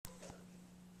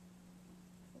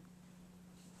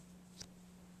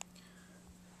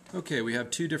Okay, we have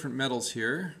two different metals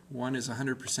here. One is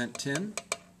 100% tin,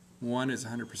 one is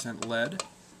 100% lead.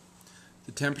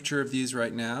 The temperature of these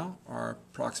right now are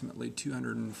approximately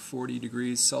 240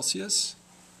 degrees Celsius.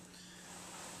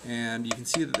 And you can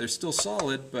see that they're still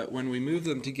solid, but when we move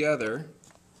them together,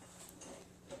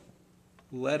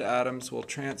 lead atoms will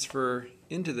transfer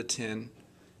into the tin,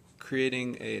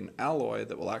 creating an alloy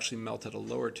that will actually melt at a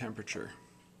lower temperature.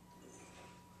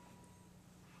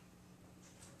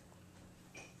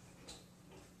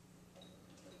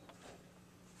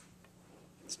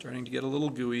 It's starting to get a little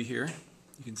gooey here.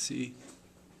 You can see.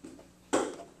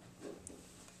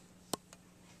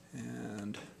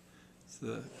 And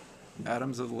the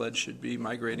atoms of lead should be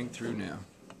migrating through now.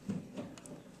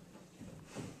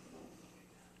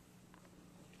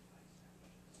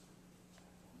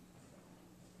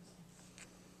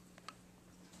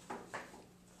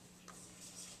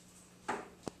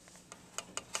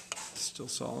 Still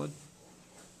solid,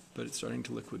 but it's starting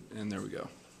to liquid, and there we go.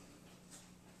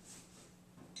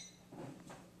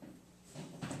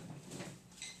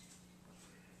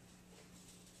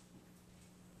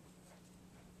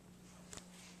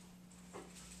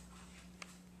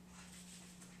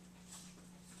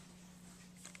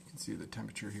 You can see the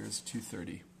temperature here is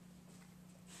 230.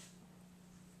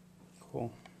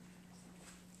 Cool.